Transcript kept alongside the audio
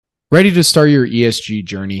Ready to start your ESG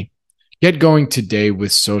journey? Get going today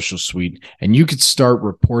with Social Suite, and you could start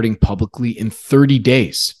reporting publicly in 30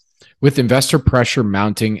 days. With investor pressure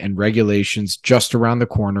mounting and regulations just around the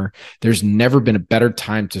corner, there's never been a better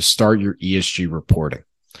time to start your ESG reporting.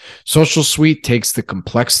 Social Suite takes the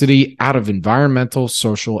complexity out of environmental,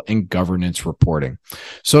 social, and governance reporting.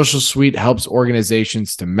 Social Suite helps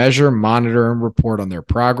organizations to measure, monitor, and report on their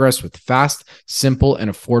progress with fast, simple, and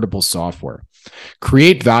affordable software.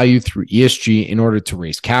 Create value through ESG in order to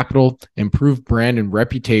raise capital, improve brand and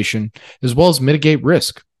reputation, as well as mitigate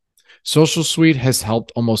risk. Social Suite has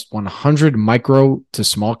helped almost 100 micro to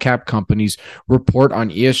small cap companies report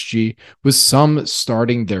on ESG, with some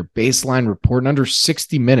starting their baseline report in under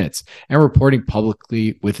 60 minutes and reporting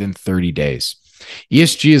publicly within 30 days.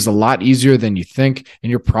 ESG is a lot easier than you think, and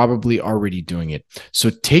you're probably already doing it. So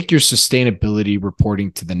take your sustainability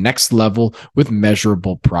reporting to the next level with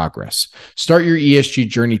measurable progress. Start your ESG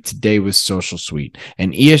journey today with Social Suite,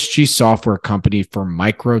 an ESG software company for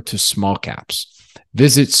micro to small caps.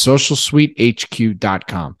 Visit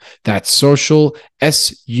socialsuitehq.com. That's social,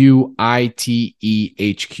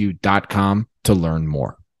 SUITEHQ.com to learn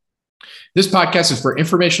more. This podcast is for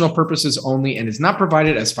informational purposes only and is not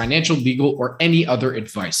provided as financial, legal, or any other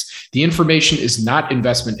advice. The information is not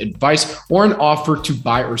investment advice or an offer to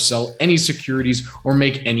buy or sell any securities or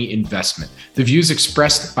make any investment. The views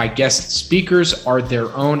expressed by guest speakers are their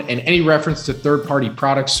own, and any reference to third-party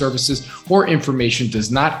products, services, or information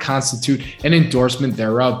does not constitute an endorsement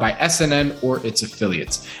thereof by SNN or its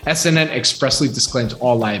affiliates. SNN expressly disclaims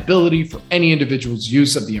all liability for any individual's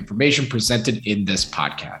use of the information presented in this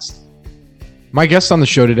podcast. My guest on the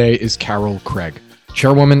show today is Carol Craig,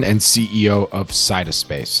 chairwoman and CEO of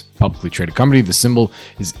Siduspace, a publicly traded company. The symbol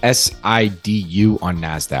is SIDU on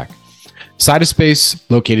NASDAQ. Siduspace,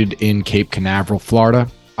 located in Cape Canaveral, Florida,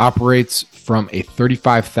 operates from a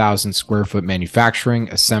 35,000 square foot manufacturing,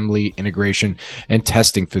 assembly, integration, and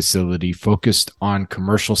testing facility focused on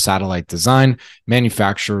commercial satellite design,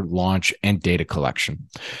 manufacture, launch, and data collection.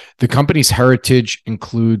 The company's heritage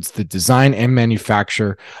includes the design and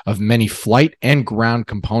manufacture of many flight and ground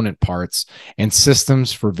component parts and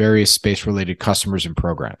systems for various space-related customers and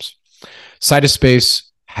programs. Siduspace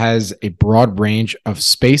has a broad range of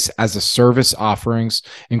space-as-a-service offerings,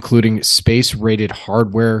 including space-rated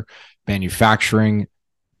hardware, manufacturing,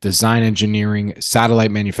 design engineering, satellite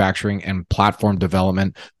manufacturing, and platform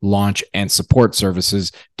development, launch and support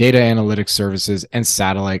services, data analytics services, and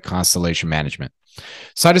satellite constellation management.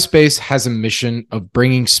 Siduspace has a mission of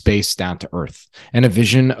bringing space down to Earth and a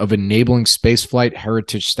vision of enabling spaceflight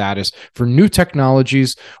heritage status for new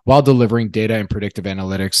technologies while delivering data and predictive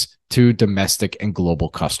analytics to domestic and global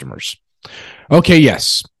customers. Okay,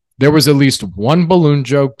 yes, there was at least one balloon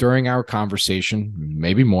joke during our conversation,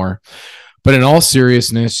 maybe more. But in all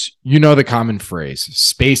seriousness, you know the common phrase,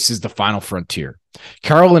 space is the final frontier.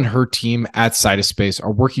 Carol and her team at Siduspace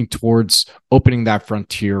are working towards opening that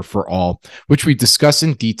frontier for all, which we discuss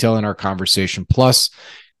in detail in our conversation, plus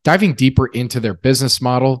diving deeper into their business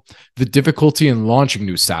model, the difficulty in launching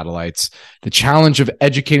new satellites, the challenge of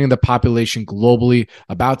educating the population globally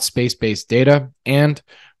about space-based data, and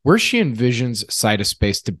where she envisions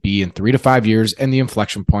Siduspace to be in 3 to 5 years and the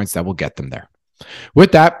inflection points that will get them there.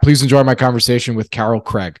 With that, please enjoy my conversation with Carol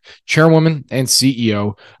Craig, chairwoman and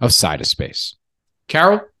CEO of Siduspace.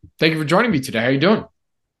 Carol, thank you for joining me today. How are you doing?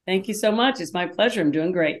 Thank you so much. It's my pleasure. I'm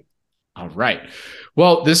doing great. All right.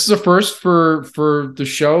 Well, this is a first for the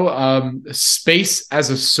show. Space as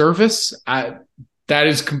a service. That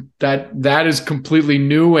is completely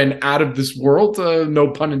new and out of this world,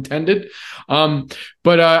 no pun intended.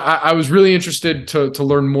 But I was really interested to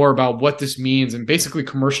learn more about what this means and basically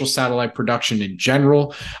commercial satellite production in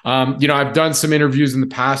general. I've done some interviews in the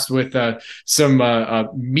past with some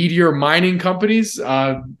meteor mining companies,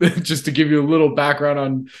 just to give you a little background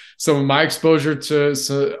on some of my exposure to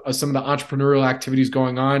some of the entrepreneurial activities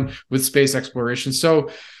going on with space exploration. So,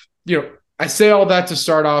 I say all that to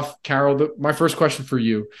start off, Carol. My first question for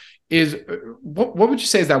you is, what would you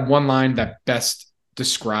say is that one line that best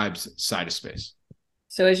describes Siduspace?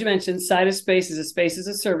 So as you mentioned, Siduspace is a space as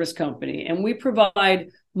a service company, and we provide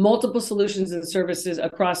multiple solutions and services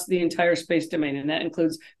across the entire space domain. And that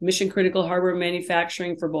includes mission critical hardware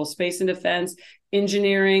manufacturing for both space and defense,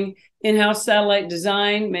 engineering, in-house satellite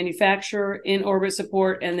design, manufacture, in-orbit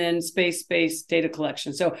support, and then space-based data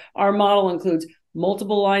collection. So our model includes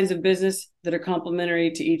multiple lines of business that are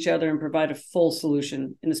complementary to each other and provide a full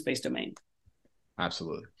solution in the space domain.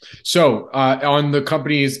 Absolutely. So on the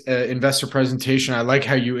company's investor presentation, I like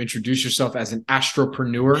how you introduce yourself as an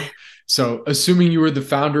astropreneur. So assuming you were the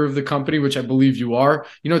founder of the company, which I believe you are,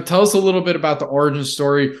 tell us a little bit about the origin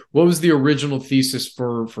story. What was the original thesis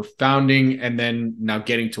for founding and then now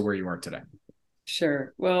getting to where you are today?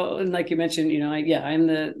 Sure. Well, and like you mentioned, I'm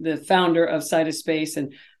the founder of Sidus Space,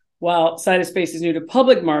 and while Sidus Space is new to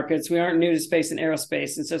public markets, we aren't new to space and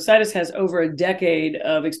aerospace. And so Sidus has over a decade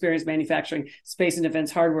of experience manufacturing space and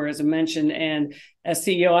defense hardware, as I mentioned. And as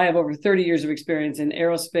CEO, I have over 30 years of experience in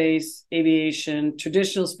aerospace, aviation,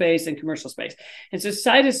 traditional space, and commercial space. And so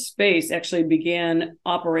Sidus Space actually began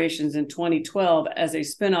operations in 2012 as a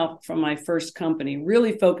spinoff from my first company,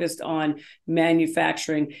 really focused on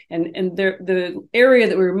manufacturing. And the area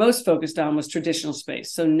that we were most focused on was traditional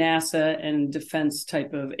space, so NASA and defense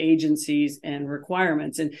type of agencies and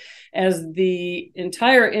requirements. And as the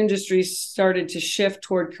entire industry started to shift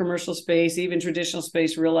toward commercial space, even traditional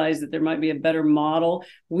space realized that there might be a better model.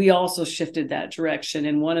 We also shifted that direction.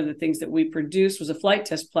 And one of the things that we produced was a flight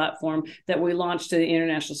test platform that we launched to the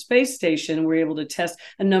International Space Station. We're able to test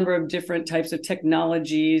a number of different types of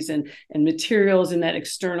technologies and materials in that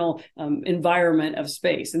external environment of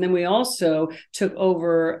space. And then we also took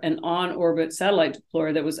over an on-orbit satellite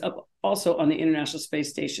deployer that was up also on the International Space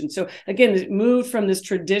Station. So again, it moved from this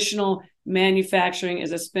traditional manufacturing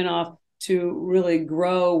as a spinoff to really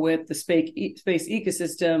grow with the space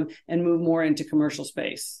ecosystem and move more into commercial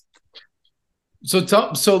space. So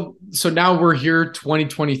now we're here,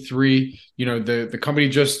 2023. The company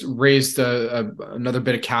just raised another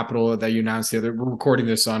bit of capital that you announced the other. We're recording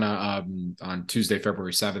this on Tuesday,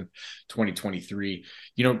 February 7th, 2023.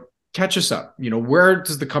 Catch us up. Where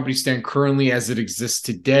does the company stand currently as it exists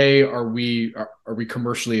today? Are we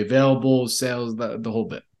commercially available? Sales, the whole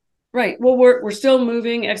bit. Right. Well, we're still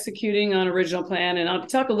moving, executing on original plan, and I'll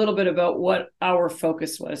talk a little bit about what our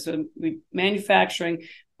focus was. So we manufacturing,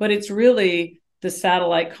 but it's really the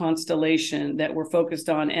satellite constellation that we're focused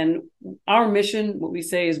on. And our mission, what we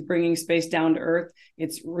say, is bringing space down to Earth.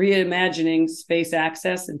 It's reimagining space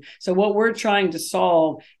access. And so what we're trying to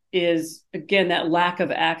solve is, again, that lack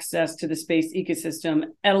of access to the space ecosystem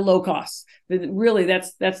at a low cost. Really,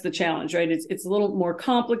 that's the challenge, right? It's a little more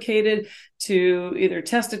complicated to either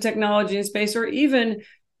test a technology in space or even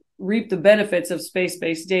reap the benefits of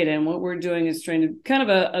space-based data. And what we're doing is trying to kind of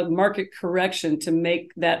a market correction to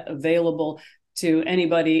make that available to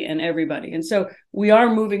anybody and everybody. And so we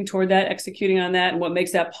are moving toward that, executing on that. And what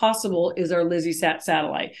makes that possible is our LizzieSat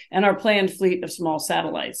satellite and our planned fleet of small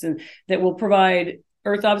satellites, and that will provide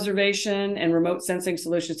Earth observation and remote sensing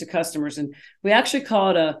solutions to customers. And we actually call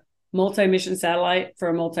it a multi-mission satellite for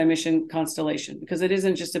a multi-mission constellation, because it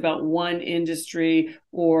isn't just about one industry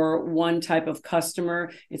or one type of customer.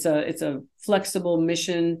 It's a flexible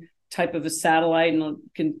mission type of a satellite, and I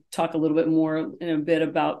can talk a little bit more in a bit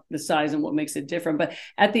about the size and what makes it different. But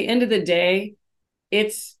at the end of the day,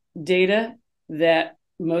 it's data that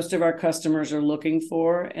most of our customers are looking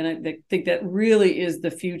for. And I think that really is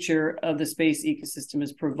the future of the space ecosystem,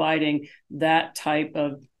 is providing that type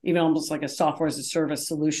of, even almost like a software as a service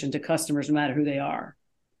solution to customers, no matter who they are.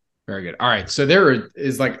 Very good. All right. So there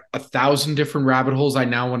is like 1,000 different rabbit holes I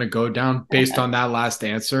now want to go down based on that last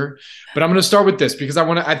answer. But I'm going to start with this because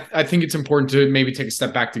I think it's important to maybe take a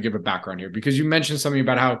step back to give a background here, because you mentioned something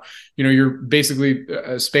about how, you're basically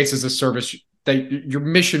space as a service, that your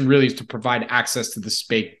mission really is to provide access to the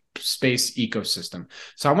space ecosystem.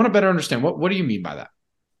 So I want to better understand what do you mean by that?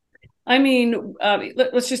 I mean,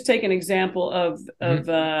 let's just take an example of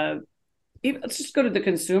let's just go to the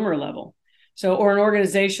consumer level. So, or an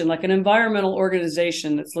organization, like an environmental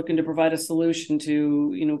organization that's looking to provide a solution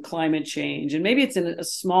to, climate change. And maybe it's in a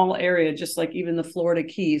small area, just like even the Florida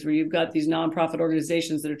Keys, where you've got these nonprofit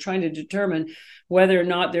organizations that are trying to determine whether or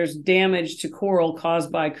not there's damage to coral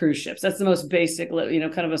caused by cruise ships. That's the most basic, kind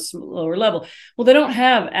of a lower level. Well, they don't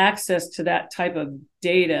have access to that type of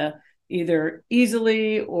data either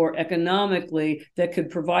easily or economically that could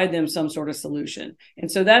provide them some sort of solution.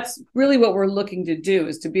 And so that's really what we're looking to do,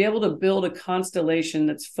 is to be able to build a constellation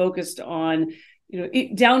that's focused on,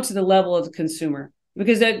 down to the level of the consumer.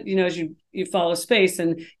 Because that, as you follow space,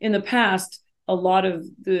 and in the past, a lot of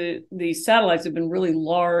the satellites have been really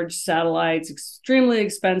large satellites, extremely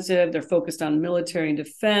expensive. They're focused on military and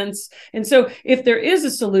defense. And so if there is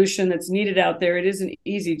a solution that's needed out there, it isn't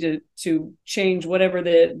easy to change whatever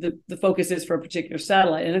the focus is for a particular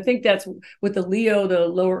satellite. And I think that's with the LEO, the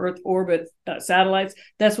lower Earth orbit satellites,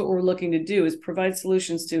 that's what we're looking to do, is provide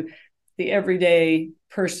solutions to the everyday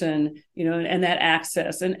person, and that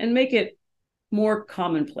access, and make it more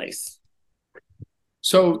commonplace.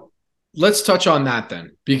 So let's touch on that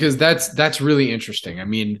then, because that's really interesting. I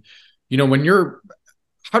mean,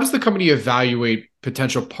 how does the company evaluate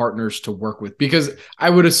potential partners to work with? Because I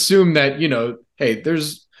would assume that, hey,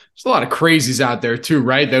 there's a lot of crazies out there too,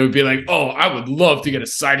 right? That would be like, oh, I would love to get a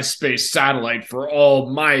side space satellite for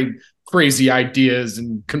all my crazy ideas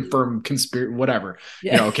and confirm conspiracy, whatever.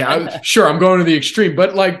 Yeah. Okay, I'm going to the extreme,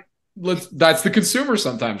 but like, that's the consumer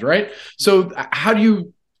sometimes, right? So how do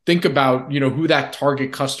you think about, who that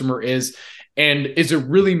target customer is? And is it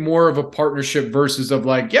really more of a partnership versus of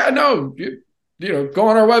like, yeah, no, go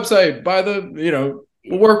on our website, buy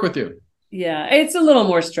we'll work with you. Yeah, it's a little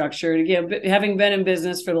more structured. Again, having been in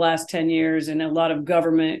business for the last 10 years and a lot of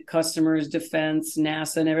government customers, defense,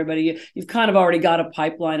 NASA, and everybody, you've kind of already got a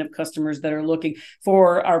pipeline of customers that are looking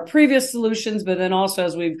for our previous solutions. But then also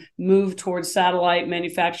as we've moved towards satellite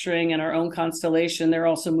manufacturing and our own constellation, they're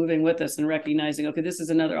also moving with us and recognizing, okay, this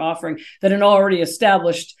is another offering that an already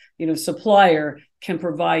established, supplier can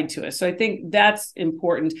provide to us. So I think that's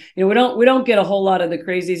important. We don't get a whole lot of the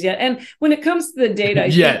crazies yet. And when it comes to the data,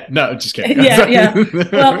 no, just kidding. yeah.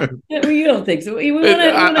 Well, you don't think so. We want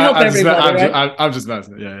to help everybody, right? I'm just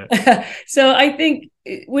messing. Yeah. So I think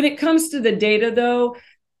when it comes to the data, though,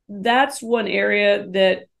 that's one area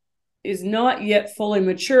that is not yet fully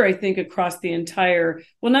mature, I think, across the entire,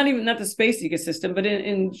 well, not the space ecosystem, but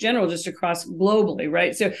in general, just across globally,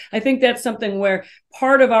 right? So I think that's something where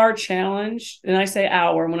part of our challenge, and I say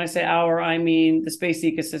our, when I say our, I mean the space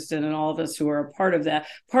ecosystem and all of us who are a part of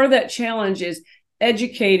that challenge is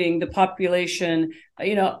educating the population,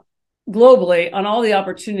 globally on all the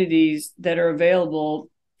opportunities that are available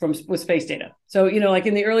with space data. So, like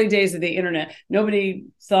in the early days of the internet, nobody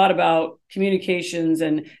thought about communications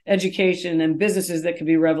and education and businesses that could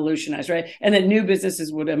be revolutionized, right? And that new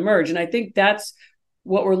businesses would emerge. And I think that's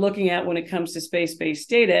what we're looking at when it comes to space-based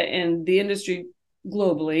data. And the industry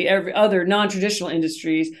globally, every other non-traditional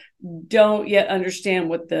industries don't yet understand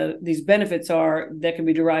what these benefits are that can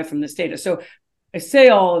be derived from this data. So I say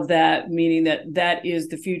all of that, meaning that is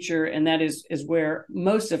the future, and that is where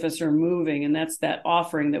most of us are moving, and that's that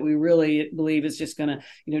offering that we really believe is just going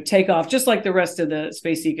to, take off, just like the rest of the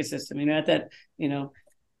space ecosystem, at that,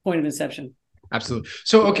 point of inception. Absolutely.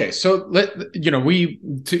 So, okay. So to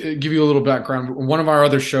give you a little background, one of our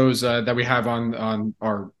other shows that we have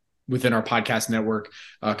within our podcast network,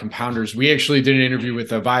 Compounders, we actually did an interview with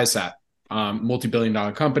Viasat,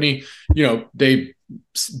 multi-billion-dollar company. They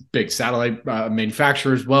big satellite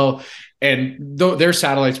manufacturer as well, and their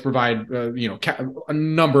satellites provide a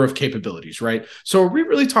number of capabilities, right? So are we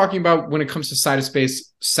really talking about, when it comes to side of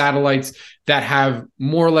space satellites, that have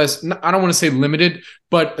more or less, I don't want to say limited,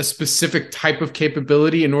 but a specific type of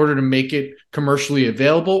capability in order to make it commercially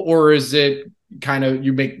available? Or is it kind of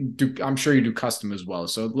I'm sure you do custom as well,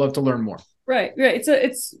 so I'd love to learn more. Right.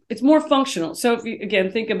 It's more functional. So if you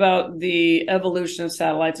again think about the evolution of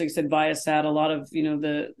satellites, like I said, Viasat, a lot of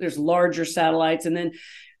there's larger satellites, and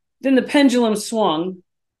then the pendulum swung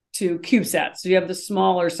to CubeSats. So you have the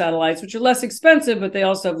smaller satellites, which are less expensive, but they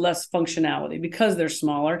also have less functionality because they're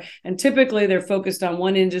smaller. And typically they're focused on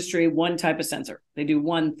one industry, one type of sensor. They do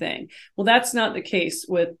one thing. Well, that's not the case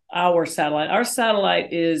with our satellite. Our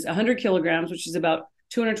satellite is 100 kilograms, which is about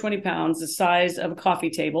 220 pounds, the size of a coffee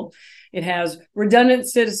table. It has redundant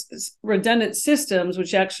systems,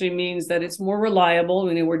 which actually means that it's more reliable.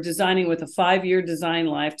 We're designing with a 5-year design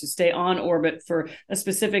life to stay on orbit for a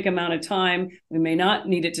specific amount of time. We may not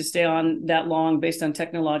need it to stay on that long based on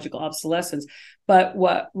technological obsolescence. But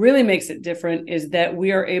what really makes it different is that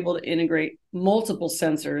we are able to integrate multiple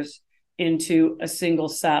sensors into a single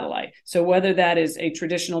satellite. So whether that is a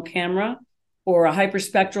traditional camera, or a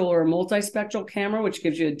hyperspectral or a multispectral camera, which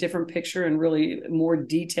gives you a different picture and really more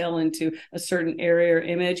detail into a certain area or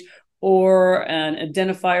image, or an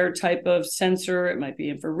identifier type of sensor. It might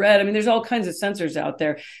be infrared. There's all kinds of sensors out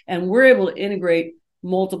there, and we're able to integrate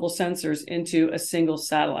multiple sensors into a single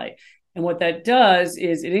satellite. And what that does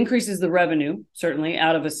is it increases the revenue, certainly,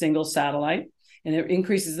 out of a single satellite. And it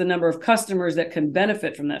increases the number of customers that can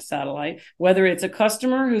benefit from that satellite, whether it's a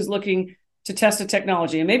customer who's looking to test a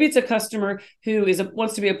technology. And maybe it's a customer who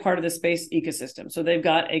wants to be a part of the space ecosystem. So they've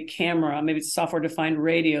got a camera, maybe it's a software-defined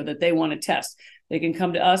radio that they want to test. They can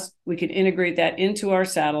come to us. We can integrate that into our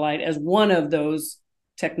satellite as one of those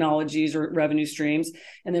technologies or revenue streams,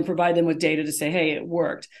 and then provide them with data to say, hey, it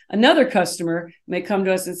worked. Another customer may come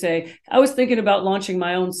to us and say, I was thinking about launching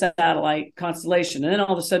my own satellite constellation. And then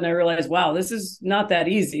all of a sudden I realized, wow, this is not that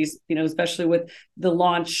easy, especially with the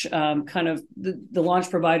launch, the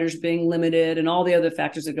launch providers being limited and all the other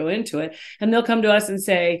factors that go into it. And they'll come to us and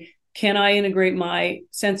say, can I integrate my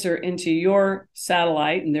sensor into your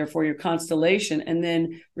satellite and therefore your constellation, and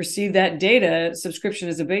then receive that data, subscription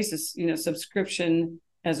as a basis, subscription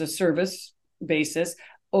as a service basis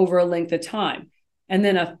over a length of time. And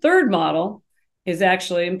then a third model is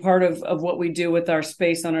actually, and part of what we do with our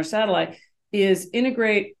space on our satellite, is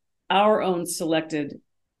integrate our own selected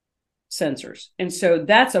sensors. And so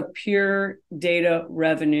that's a pure data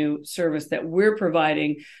revenue service that we're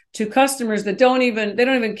providing to customers that don't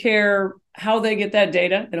even care how they get that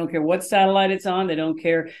data. They don't care what satellite it's on. They don't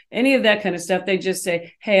care any of that kind of stuff. They just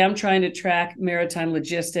say, hey, I'm trying to track maritime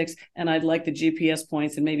logistics and I'd like the GPS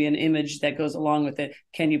points and maybe an image that goes along with it.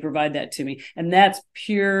 Can you provide that to me? And that's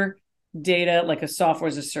pure data, like a software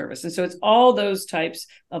as a service. And so it's all those types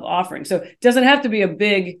of offerings. So it doesn't have to be a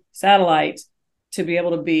big satellite to be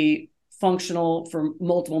able to be functional for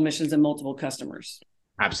multiple missions and multiple customers.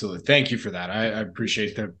 Absolutely. Thank you for that. I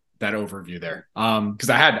appreciate that overview there. Because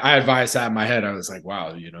I had Viasat in my head. I was like,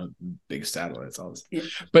 wow, big satellites, all this. Yeah.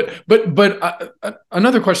 But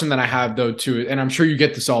another question that I have though too, and I'm sure you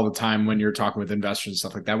get this all the time when you're talking with investors and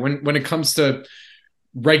stuff like that. When it comes to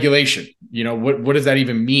regulation, what does that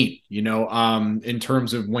even mean? In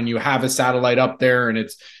terms of when you have a satellite up there and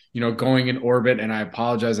it's going in orbit, and I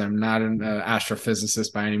apologize, I'm not an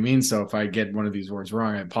astrophysicist by any means. So if I get one of these words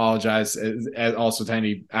wrong, I apologize also to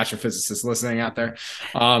any astrophysicists listening out there.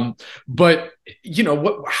 But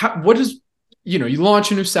what is, you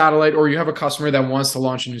launch a new satellite, or you have a customer that wants to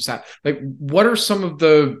launch a new satellite. Like, what are some of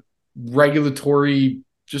the regulatory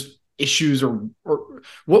just issues or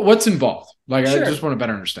what's involved? Like, sure. I just want to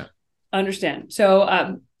better understand.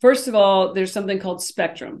 So, first of all, there's something called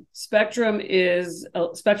spectrum. Spectrum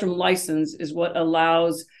license is what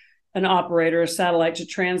allows an operator, a satellite, to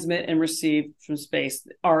transmit and receive from space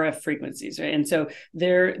RF frequencies, right? And so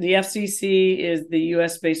the FCC is the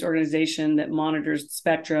US-based organization that monitors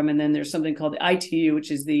spectrum. And then there's something called the ITU, which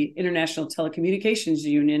is the International Telecommunications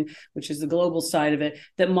Union, which is the global side of it,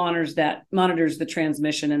 that monitors the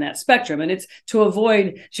transmission in that spectrum. And it's to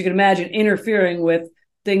avoid, as you can imagine, interfering with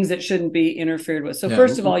things that shouldn't be interfered with. So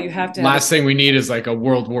first of all, you have to last thing we need is like a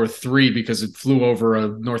World War III because it flew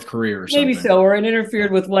over North Korea or something. Maybe so, or it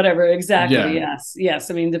interfered with whatever. Exactly. Yeah.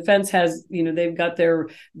 Yes. I mean, defense has, they've got their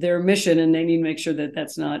mission and they need to make sure that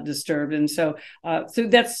that's not disturbed. And so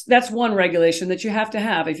that's one regulation that you have to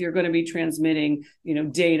have if you're going to be transmitting,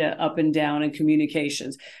 data up and down and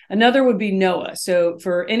communications. Another would be NOAA. So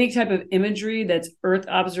for any type of imagery that's Earth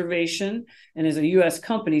observation, and as a U.S.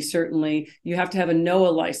 company, certainly you have to have a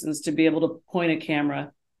NOAA license to be able to point a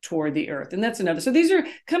camera toward the Earth. And that's another. So these are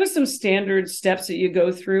kind of some standard steps that you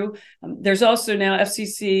go through. There's also now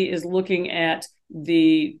FCC is looking at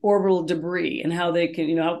the orbital debris and how they can,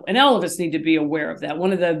 and all of us need to be aware of that.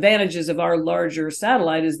 One of the advantages of our larger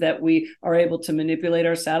satellite is that we are able to manipulate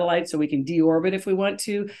our satellite so we can deorbit if we want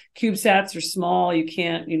to. CubeSats are small. You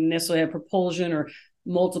can't necessarily have propulsion or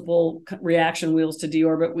multiple reaction wheels to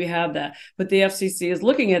deorbit. We have that. But the FCC is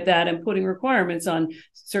looking at that and putting requirements on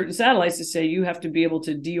certain satellites to say you have to be able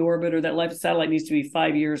to deorbit, or that life of satellite needs to be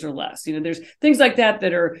 5 years or less. There's things like that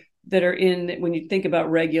are in when you think about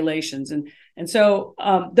regulations. And so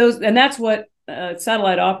that's what a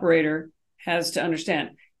satellite operator has to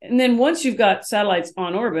understand. And then once you've got satellites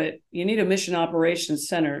on orbit, you need a mission operations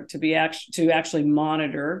center to actually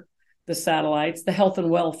monitor the satellites, the health and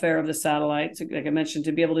welfare of the satellites, like I mentioned,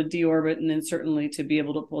 to be able to deorbit, and then certainly to be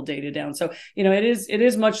able to pull data down. So, it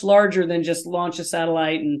is much larger than just launch a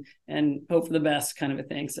satellite and hope for the best kind of a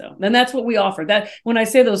thing. So then that's what we offer. That when I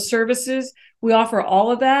say those services, we offer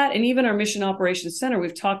all of that. And even our Mission Operations Center,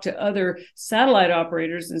 we've talked to other satellite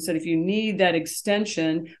operators and said, if you need that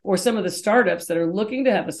extension, or some of the startups that are looking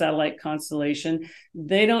to have a satellite constellation,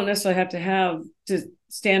 they don't necessarily have to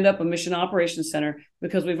stand up a Mission Operations Center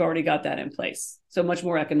because we've already got that in place. So much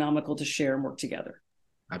more economical to share and work together.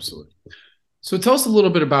 Absolutely. So tell us a little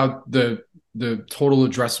bit about the total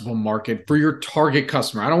addressable market for your target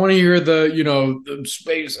customer. I don't want to hear the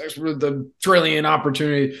space, the trillion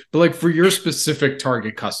opportunity, but like for your specific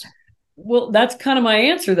target customer. Well, that's kind of my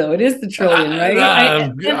answer, though. It is the trillion,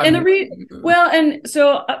 right? And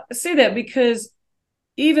so I say that because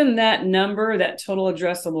even that number, that total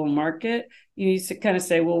addressable market, you kind of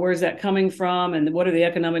say, well, where's that coming from? And what are the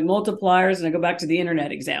economic multipliers? And I go back to the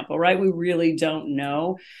internet example, right? We really don't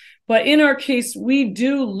know. But in our case, we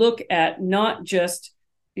do look at not just,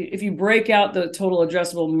 if you break out the total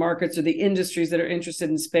addressable markets or the industries that are interested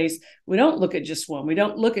in space, we don't look at just one. We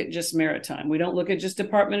don't look at just maritime. We don't look at just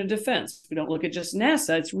Department of Defense. We don't look at just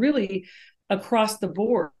NASA. It's really across the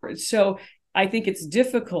board. So I think it's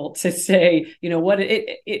difficult to say, what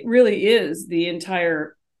it really is, the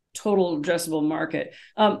entire total addressable market.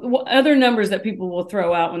 Other numbers that people will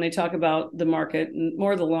throw out when they talk about the market, and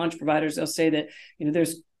more of the launch providers, they'll say that,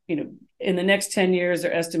 there's, in the next 10 years,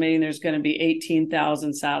 they're estimating there's going to be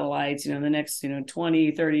 18,000 satellites, in the next,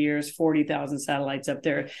 20, 30 years, 40,000 satellites up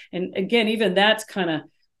there. And again, even that's kind of,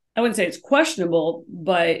 I wouldn't say it's questionable,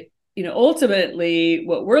 but ultimately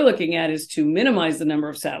what we're looking at is to minimize the number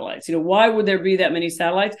of satellites. Why would there be that many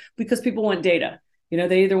satellites? Because people want data.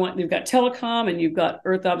 They've got telecom and you've got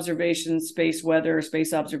Earth observation, space weather,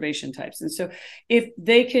 space observation types. And so if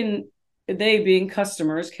they being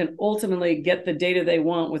customers can ultimately get the data they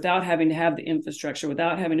want without having to have the infrastructure,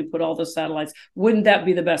 without having to put all those satellites, wouldn't that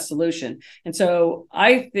be the best solution? And so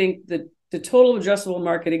I think that the total addressable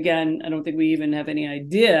market, again, I don't think we even have any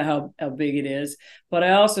idea how big it is, but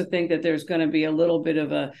I also think that there's going to be a little bit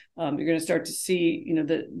of you're going to start to see,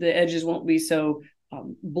 the edges won't be so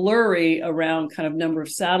blurry around kind of number of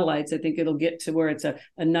satellites. I think it'll get to where it's a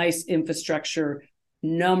nice infrastructure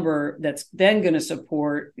number that's then going to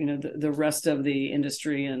support, the rest of the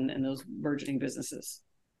industry and those burgeoning businesses.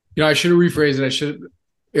 I should have rephrased it.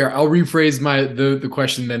 I'll rephrase the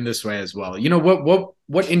question then this way as well.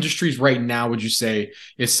 What industries right now would you say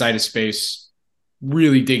is Sidespace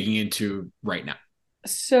really digging into right now?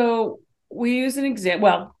 So we use an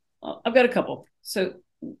example. Well, I've got a couple. So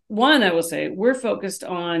one, I will say we're focused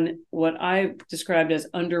on what I've described as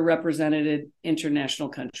underrepresented international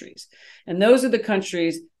countries. And those are the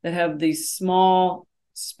countries that have these small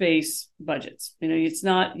space budgets. It's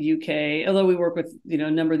not UK, although we work with,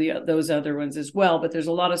 a number of those other ones as well, but there's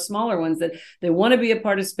a lot of smaller ones that they want to be a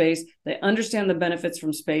part of space. They understand the benefits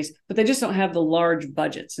from space, but they just don't have the large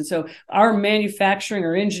budgets. And so our manufacturing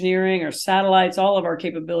or engineering or satellites, all of our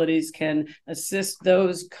capabilities can assist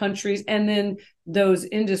those countries and then those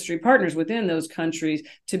industry partners within those countries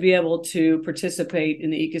to be able to participate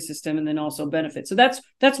in the ecosystem and then also benefit. So that's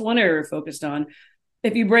one area we're focused on.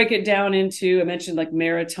 If you break it down into, I mentioned like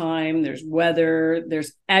maritime, there's weather,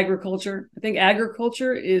 there's agriculture. I think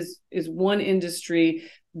agriculture is one industry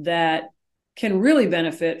that can really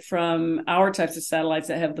benefit from our types of satellites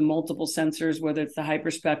that have the multiple sensors, whether it's the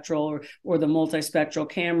hyperspectral or the multispectral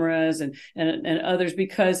cameras and others,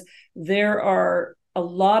 because there are a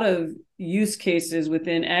lot of use cases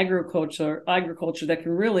within agriculture that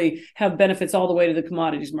can really have benefits all the way to the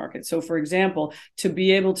commodities market. So for example, to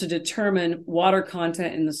be able to determine water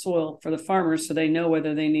content in the soil for the farmers so they know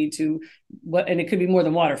whether they need to, and it could be more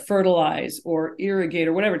than water, fertilize or irrigate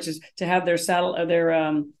or whatever, just to have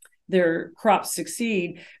their crops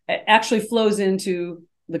succeed, actually flows into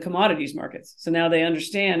the commodities markets. So now they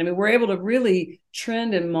understand. We're able to really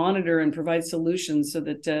trend and monitor and provide solutions so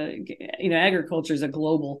that, agriculture is a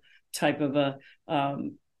global type of I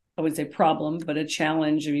wouldn't say problem, but a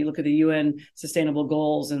challenge. If you look at the UN sustainable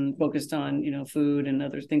goals and focused on, food and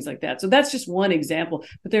other things like that. So that's just one example,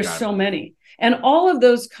 but there's so many. And all of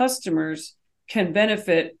those customers can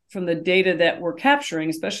benefit from the data that we're capturing,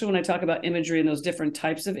 especially when I talk about imagery and those different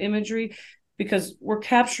types of imagery, because we're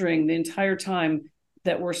capturing the entire time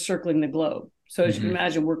that we're circling the globe. So as you can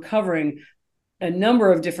imagine, we're covering a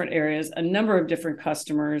number of different areas, a number of different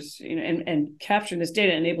customers, and capturing this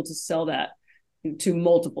data and able to sell that to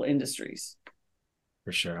multiple industries.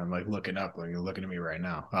 For sure. I'm like looking up, like you're looking at me right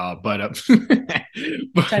now. But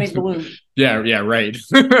Chinese balloon. Yeah, right.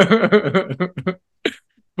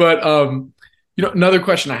 But another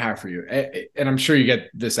question I have for you, and I'm sure you get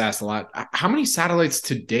this asked a lot. How many satellites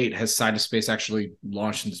to date has Sidespace actually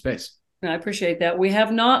launched into space? I appreciate that. We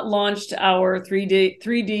have not launched our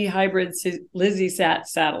 3D hybrid LizzieSat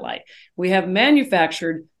satellite. We have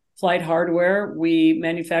manufactured flight hardware. We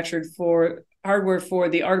manufactured hardware for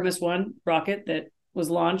the Artemis 1 rocket that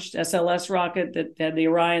was launched, SLS rocket that had the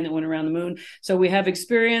Orion that went around the moon. So we have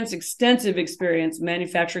extensive experience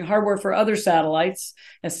manufacturing hardware for other satellites,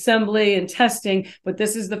 assembly and testing. But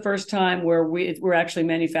this is the first time where we're actually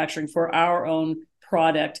manufacturing for our own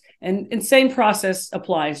product. And same process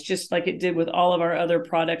applies, just like it did with all of our other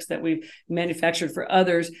products that we've manufactured for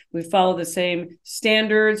others. We follow the same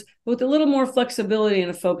standards, but with a little more flexibility and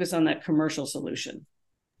a focus on that commercial solution.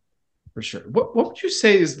 For sure. What would you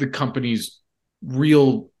say is the company's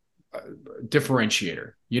real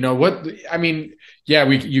differentiator? You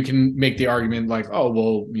can make the argument like, oh,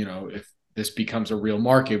 well, if this becomes a real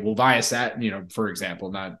market, will Viasat, for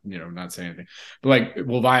example, not saying anything, but like,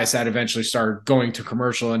 will Viasat eventually start going to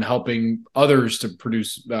commercial and helping others to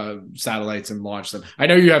produce satellites and launch them? I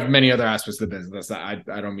know you have many other aspects of the business. I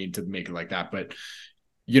don't mean to make it like that, but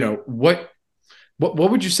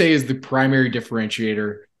what would you say is the primary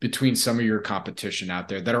differentiator between some of your competition out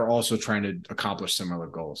there that are also trying to accomplish similar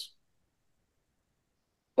goals?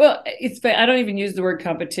 Well, I don't even use the word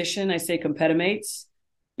competition. I say competimates,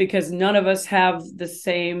 because none of us have the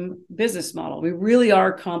same business model. We really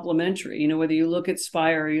are complementary. Whether you look at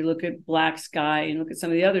Spire, or you look at Black Sky, and look at some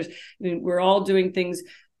of the others, we're all doing things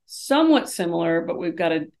somewhat similar, but we've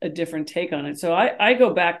got a different take on it. So I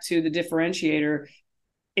go back to the differentiator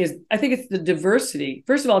is, I think it's the diversity.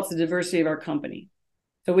 First of all, it's the diversity of our company.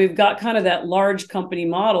 So we've got kind of that large company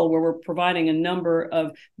model where we're providing a number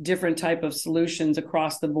of different type of solutions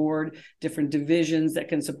across the board, different divisions that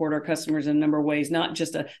can support our customers in a number of ways, not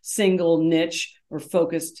just a single niche or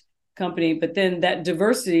focused company. But then that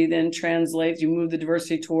diversity then translates, you move the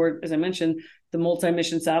diversity toward, as I mentioned, the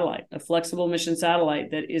multi-mission satellite, a flexible mission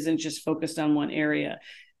satellite that isn't just focused on one area.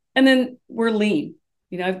 And then we're lean.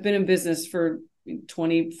 I've been in business for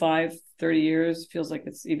 25, 30 years, feels like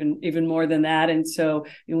it's even more than that. And so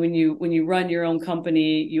when you run your own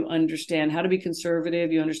company, you understand how to be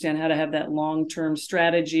conservative, you understand how to have that long-term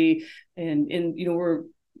strategy. And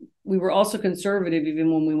we were also conservative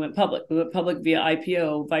even when we went public. We went public via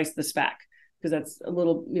IPO, vice the SPAC, because that's a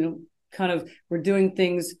little, kind of, we're doing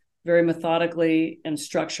things very methodically and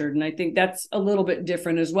structured. And I think that's a little bit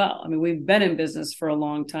different as well. I mean, we've been in business for a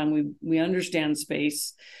long time. We understand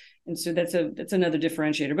space. And so that's another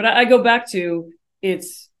differentiator. But I go back to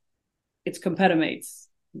it's competimates.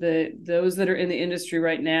 Those that are in the industry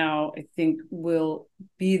right now, I think will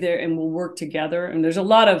be there and will work together. And there's a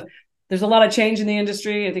lot of change in the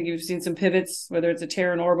industry. I think you've seen some pivots, whether it's a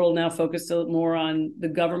Terran Orbital now focused a little more on the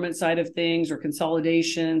government side of things, or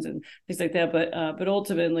consolidations and things like that. But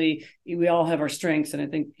ultimately, we all have our strengths, and I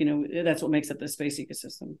think that's what makes up the space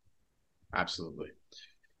ecosystem. Absolutely.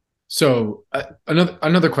 So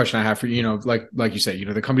another question I have for you, like you said,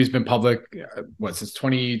 the company's been public, since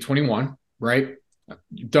 2021, right?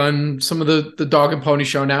 You've done some of the dog and pony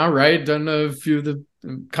show now, right? Done a few of the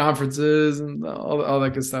conferences and all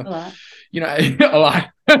that good stuff. A lot.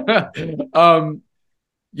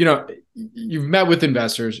 You've met with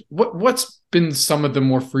investors. What's been some of the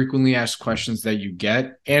more frequently asked questions that you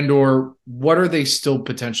get, or what are they still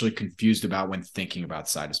potentially confused about when thinking about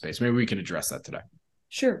side of space? Maybe we can address that today.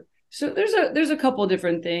 Sure. So there's a couple of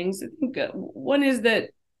different things. I think one is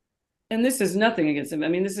that, and this is nothing against them. I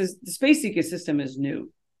mean, the space ecosystem is new,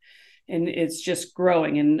 and it's just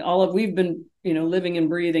growing, and we've been living and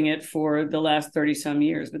breathing it for the last 30 some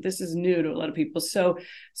years, but this is new to a lot of people. So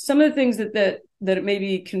some of the things that it may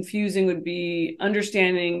be confusing would be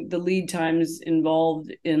understanding the lead times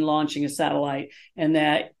involved in launching a satellite, and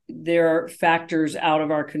that there are factors out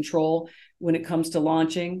of our control when it comes to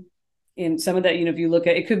launching. And some of that, if you look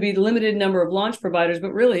at it, could be the limited number of launch providers,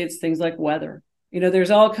 but really it's things like weather.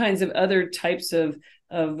 There's all kinds of other types of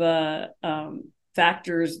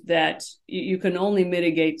factors that you can only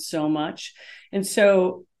mitigate so much. And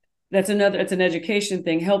so it's an education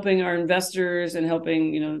thing, helping our investors and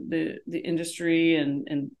helping, the industry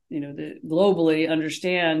and globally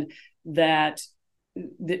understand that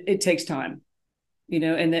it takes time.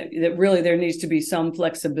 And that really there needs to be some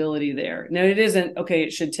flexibility there. Now, it isn't, okay,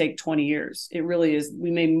 it should take 20 years. It really is.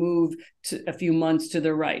 We may move to a few months to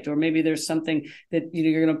the right, or maybe there's something that,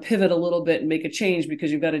 you're going to pivot a little bit and make a change because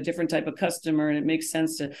you've got a different type of customer, and it makes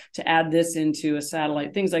sense to add this into a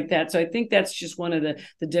satellite, things like that. So I think that's just one of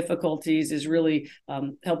the difficulties, is really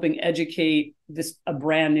helping educate a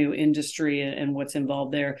brand new industry and what's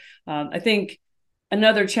involved there. I think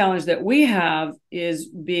another challenge that we have is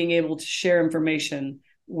being able to share information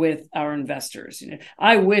with our investors.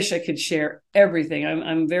 I wish I could share everything.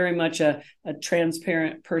 I'm very much a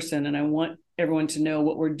transparent person, and I want everyone to know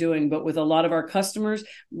what we're doing. But with a lot of our customers,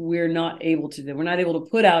 we're not able to do. We're not able to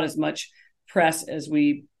put out as much press as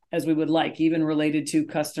we would like, even related to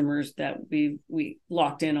customers that we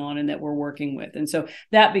locked in on and that we're working with. And so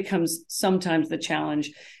that becomes sometimes the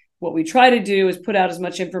challenge. What we try to do is put out as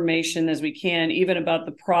much information as we can, even about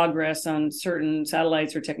the progress on certain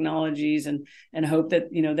satellites or technologies, and hope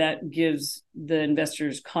that, that gives the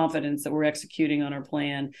investors confidence that we're executing on our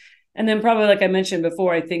plan. And then probably, like I mentioned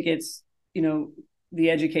before, I think it's,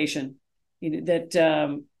 the education,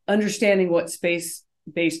 that understanding what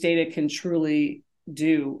space-based data can truly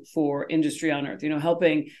do for industry on Earth,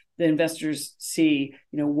 helping the investors see,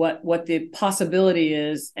 what the possibility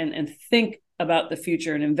is, and think about the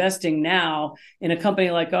future, and investing now in a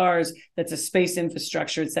company like ours that's a space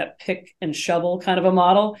infrastructure. It's that pick and shovel kind of a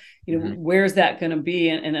model. Where's that going to be,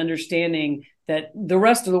 and understanding that the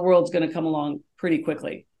rest of the world's going to come along pretty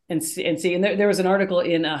quickly and see. And there was an article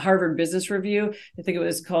in Harvard Business Review. I think it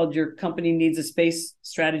was called "Your Company Needs a Space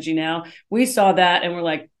Strategy Now." We saw that and we're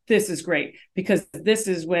like, this is great, because this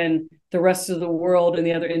is when the rest of the world and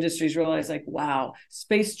the other industries realize, like, wow,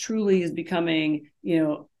 space truly is becoming,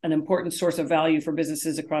 an important source of value for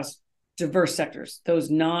businesses across diverse sectors, those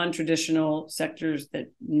non-traditional sectors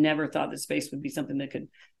that never thought that space would be something that could,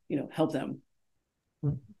 help them.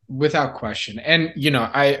 Without question. And,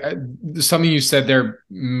 I something you said there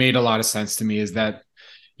made a lot of sense to me, is that,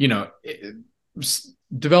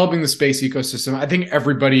 developing the space ecosystem, I think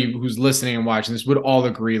everybody who's listening and watching this would all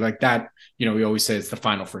agree, like that, we always say it's the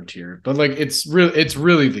final frontier, but like, it's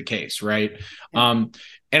really the case. Right. Yeah.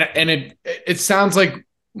 And it sounds like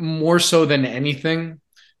more so than anything,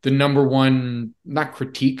 the number one, not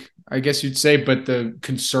critique, I guess you'd say, but the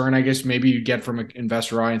concern, I guess maybe you get from an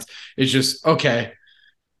investor audience is just, okay,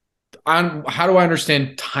 how do I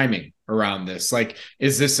understand timing around this? Like,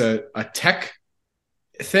 is this a tech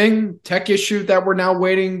issue that we're now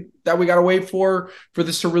waiting, that we got to wait for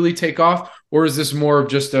this to really take off? Or is this more of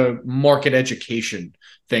just a market education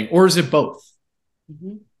thing? Or is it both?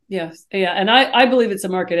 Mm-hmm. Yes. Yeah. And I believe it's a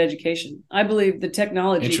market education. I believe the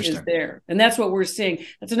technology is there. And that's what we're seeing.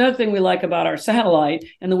 That's another thing we like about our satellite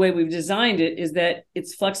and the way we've designed it, is that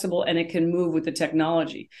it's flexible and it can move with the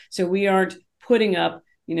technology. So we aren't putting up,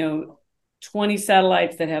 20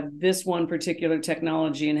 satellites that have this one particular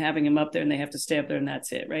technology and having them up there and they have to stay up there and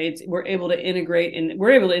that's it, right? We're able to integrate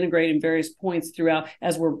in various points throughout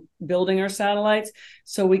as we're building our satellites,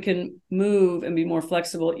 so we can move and be more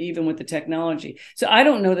flexible even with the technology. So I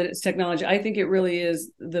don't know that it's technology. I think it really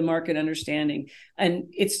is the market understanding. And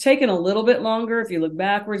it's taken a little bit longer if you look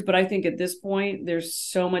backwards, but I think at this point, there's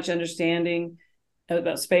so much understanding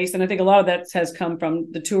about space. And I think a lot of that has come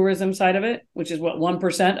from the tourism side of it, which is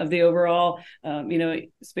 1% of the overall,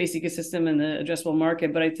 space ecosystem and the addressable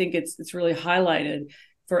market. But I think it's really highlighted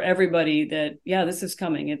for everybody that, yeah, this is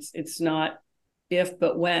coming. It's not if,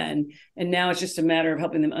 but when. And now it's just a matter of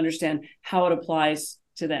helping them understand how it applies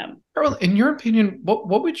to them. Carol, in your opinion,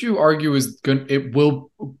 what would you argue is good? It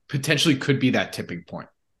will potentially could be that tipping point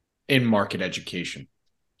in market education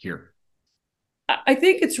here. I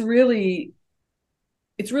think it's really,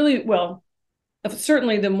 well,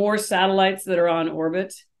 certainly the more satellites that are on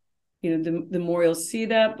orbit, the more you'll see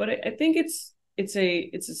that. But I think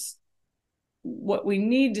it's what we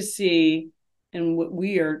need to see, and what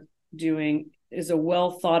we are doing is a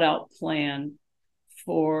well thought out plan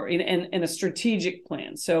and a strategic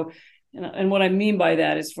plan. So, and what I mean by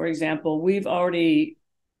that is, for example, we've already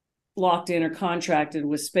locked in or contracted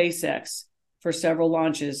with SpaceX for several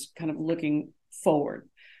launches, kind of looking forward.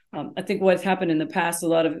 I think what's happened in the past, a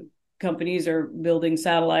lot of companies are building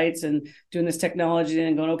satellites and doing this technology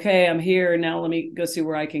and going, okay, I'm here now, let me go see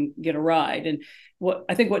where I can get a ride. And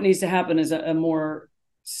what needs to happen is a more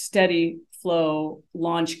steady flow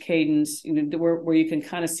launch cadence, where you can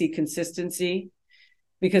kind of see consistency,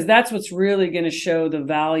 because that's what's really going to show the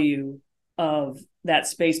value of that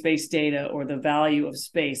space-based data, or the value of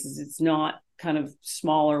space, is it's not kind of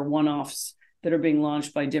smaller one-offs that are being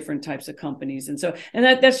launched by different types of companies. And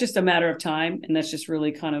that's just a matter of time. And that's just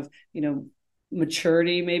really kind of,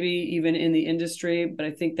 maturity, maybe even in the industry. But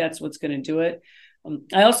I think that's what's going to do it.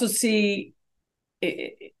 I also see,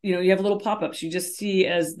 you have little pop-ups. You just see,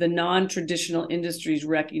 as the non-traditional industries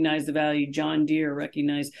recognize the value, John Deere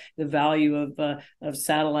recognize the value of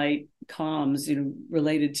satellite comms,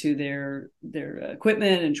 related to their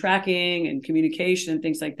equipment and tracking and communication and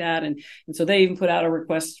things like that. And so they even put out a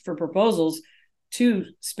request for proposals to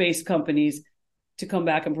space companies to come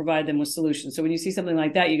back and provide them with solutions. So when you see something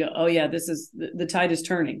like that, you go, oh yeah, this is the tide is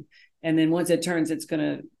turning. And then once it turns, it's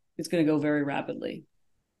gonna go very rapidly.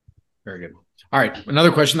 Very good. All right.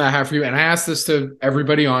 Another question that I have for you, and I asked this to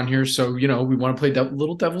everybody on here. So, we want to play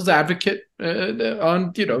little devil's advocate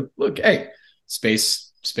on, look, hey,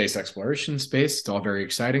 space exploration, space, it's all very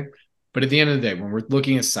exciting. But at the end of the day, when we're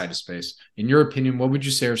looking at side of space, in your opinion, what would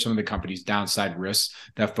you say are some of the company's downside risks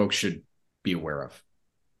that folks should be aware of?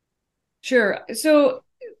 Sure. So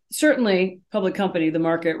certainly public company, the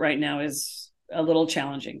market right now is a little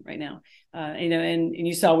challenging right now. And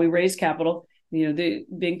you saw we raised capital. The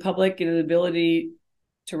being public, the ability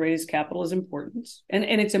to raise capital is important. And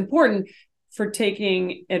it's important for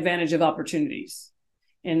taking advantage of opportunities.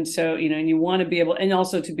 And so, and you want to be able, and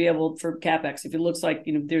also to be able for CapEx, if it looks like,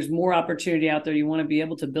 there's more opportunity out there, you want to be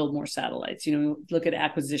able to build more satellites, look at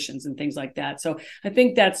acquisitions and things like that. So I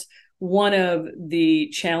think that's one of the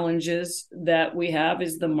challenges that we have,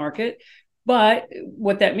 is the market. But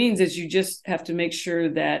what that means is you just have to make sure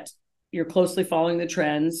that you're closely following the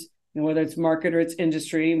trends, whether it's market or it's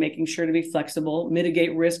industry, making sure to be flexible,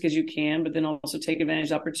 mitigate risk as you can, but then also take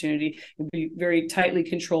advantage of opportunity, and be very tightly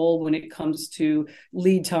controlled when it comes to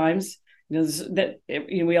lead times.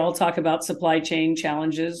 we all talk about supply chain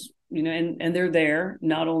challenges, and they're there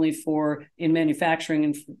not only for in manufacturing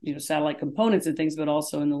and satellite components and things, but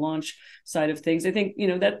also in the launch side of things. I think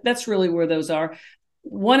that's really where those are.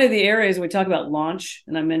 One of the areas we talk about launch,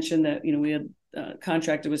 and I mentioned that we had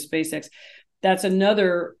contracted with SpaceX. That's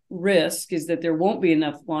another risk, is that there won't be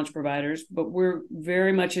enough launch providers, but we're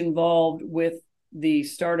very much involved with the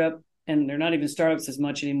startup, and they're not even startups as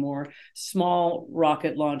much anymore, small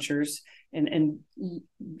rocket launchers, and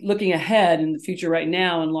looking ahead in the future right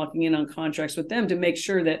now and locking in on contracts with them to make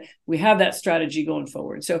sure that we have that strategy going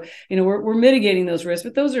forward. So, we're mitigating those risks,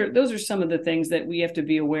 but those are some of the things that we have to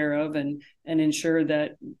be aware of and ensure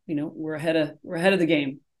that, we're ahead of the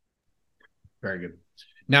game. Very good.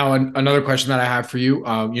 Now, another question that I have for you,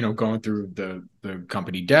 going through the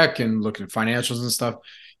company deck and looking at financials and stuff,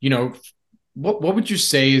 what would you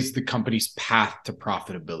say is the company's path to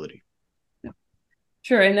profitability?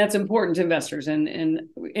 Sure. And that's important to investors, and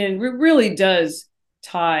it really does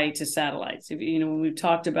tie to satellites. When we've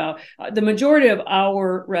talked about the majority of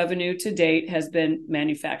our revenue to date has been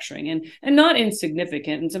manufacturing, and not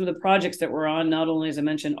insignificant. And some of the projects that we're on, not only, as I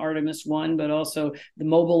mentioned, Artemis 1, but also the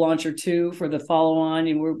Mobile Launcher 2 for the follow-on.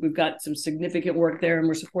 And we've got some significant work there, and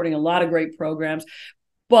we're supporting a lot of great programs.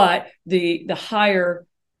 But the higher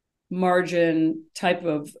margin type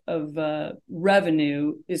of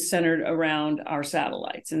revenue is centered around our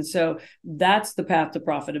satellites. And so that's the path to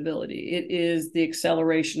profitability. It is the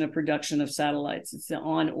acceleration of production of satellites. It's the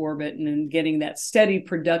on orbit and then getting that steady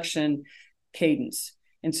production cadence.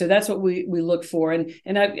 And so that's what we look for. And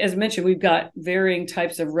as mentioned, we've got varying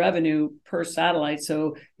types of revenue per satellite.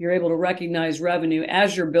 So you're able to recognize revenue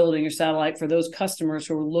as you're building your satellite for those customers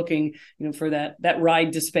who are looking, for that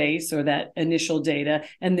ride to space or that initial data.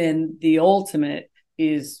 And then the ultimate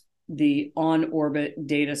is the on-orbit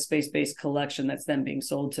data, space-based collection that's then being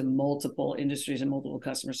sold to multiple industries and multiple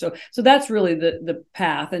customers. So that's really the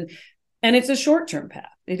path. And it's a short-term path.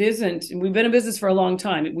 It isn't. We've been in business for a long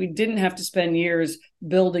time. We didn't have to spend years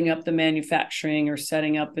building up the manufacturing or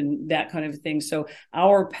setting up and that kind of thing. So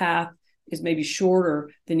our path is maybe shorter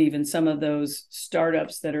than even some of those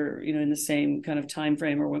startups that are, in the same kind of time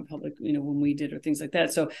frame or went public, when we did, or things like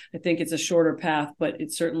that. So I think it's a shorter path, but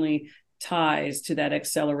it certainly ties to that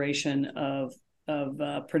acceleration of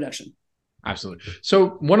production. Absolutely.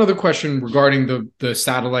 So one other question regarding the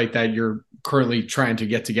satellite that you're currently trying to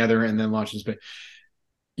get together and then launch in space.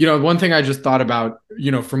 One thing I just thought about,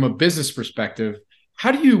 from a business perspective,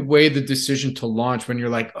 how do you weigh the decision to launch when you're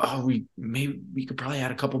like, oh, we could probably add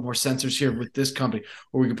a couple more sensors here with this company,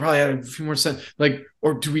 or we could probably add a few more sensors,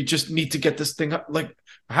 or do we just need to get this thing up?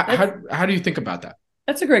 How do you think about that?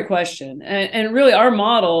 That's a great question. And really our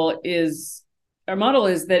model is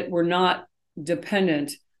that we're not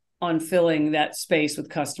dependent on filling that space with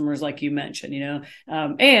customers, like you mentioned,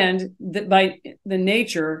 and that by the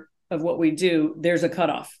nature of what we do, there's a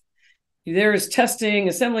cutoff. There's testing,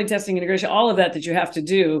 assembly testing, integration, all of that you have to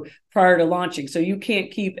do prior to launching. So you can't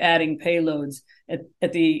keep adding payloads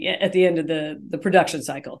at the end of the production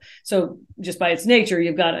cycle. So just by its nature,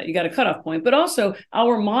 you got a cutoff point. But also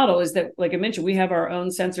our model is that, like I mentioned, we have our own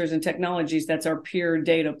sensors and technologies. That's our pure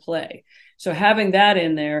data play. So having that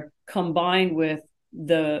in there combined with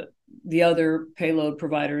the other payload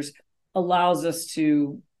providers allows us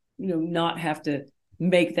to, not have to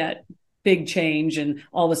make that big change and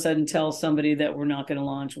all of a sudden tell somebody that we're not going to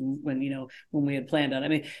launch when we had planned on. I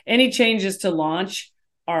mean, any changes to launch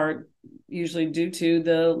are usually due to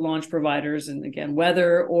the launch providers, and again,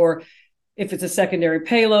 weather, or if it's a secondary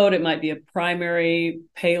payload, it might be a primary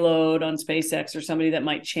payload on SpaceX or somebody that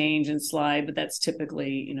might change and slide, but that's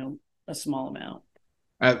typically, a small amount.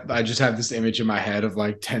 I just have this image in my head of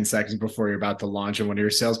 10 seconds before you're about to launch, and one of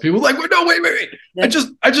your salespeople wait.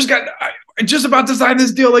 I just about to sign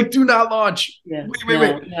this deal. Do not launch. Yeah.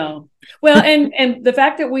 Wait. No. Well, and the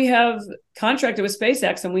fact that we have contracted with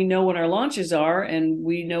SpaceX and we know when our launches are and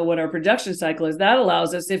we know what our production cycle is, that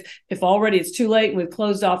allows us, if already it's too late and we've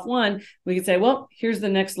closed off one, we can say, well, here's the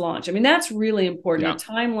next launch. I mean, that's really important. Yeah. A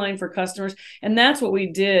timeline for customers. And that's what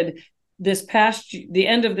we did the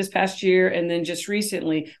end of this past year, and then just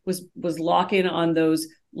recently was lock in on those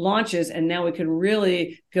launches, and now we can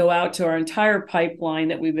really go out to our entire pipeline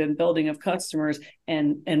that we've been building of customers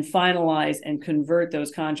and finalize and convert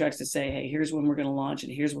those contracts to say, hey, here's when we're going to launch,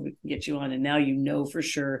 and here's what we can get you on, and now for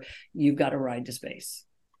sure you've got a ride to space.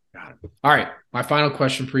 Got it. All right, my final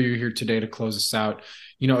question for you here today to close us out.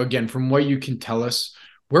 Again, from what you can tell us,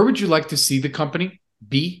 where would you like to see the company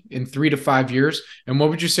be in 3 to 5 years? And what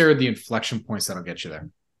would you say are the inflection points that'll get you there?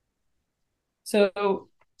 So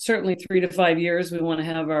certainly 3 to 5 years, we want to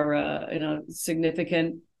have our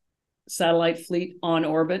significant satellite fleet on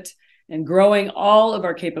orbit and growing all of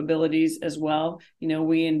our capabilities as well.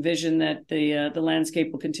 We envision that the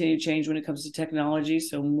landscape will continue to change when it comes to technology.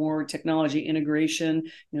 So more technology integration,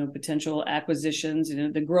 potential acquisitions.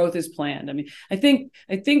 The growth is planned. I mean, I think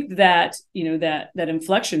that that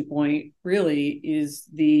inflection point really is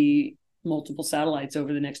the multiple satellites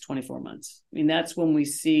over the next 24 months. I mean, that's when we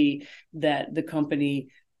see that the company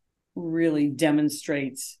really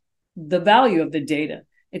demonstrates the value of the data.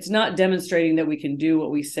 It's not demonstrating that we can do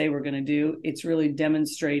what we say we're going to do. It's really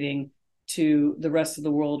demonstrating to the rest of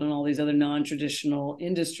the world and all these other non-traditional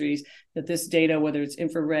industries that this data, whether it's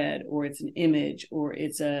infrared or it's an image or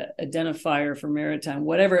it's a identifier for maritime,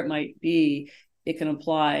 whatever it might be, it can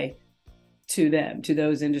apply to them, to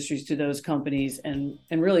those industries, to those companies, and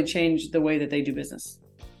really change the way that they do business.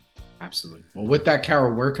 Absolutely. Well, with that,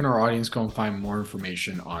 Carol, where can our audience go and find more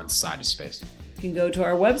information on Sidus Space? You can go to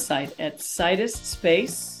our website at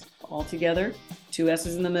SidusSpace, altogether, 2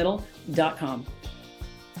 S's in the middle, .com.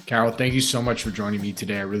 Carol, thank you so much for joining me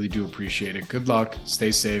today. I really do appreciate it. Good luck.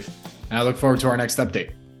 Stay safe. And I look forward to our next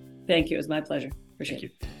update. Thank you. It was my pleasure. Appreciate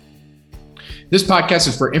it. This podcast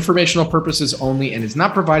is for informational purposes only and is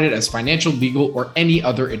not provided as financial, legal, or any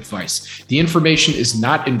other advice. The information is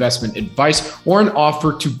not investment advice or an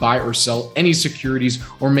offer to buy or sell any securities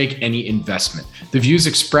or make any investment. The views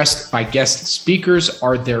expressed by guest speakers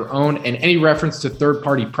are their own, and any reference to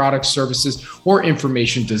third-party products, services, or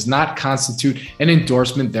information does not constitute an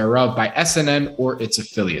endorsement thereof by SNN or its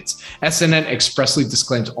affiliates. SNN expressly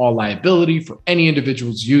disclaims all liability for any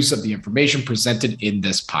individual's use of the information presented in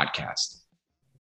this podcast.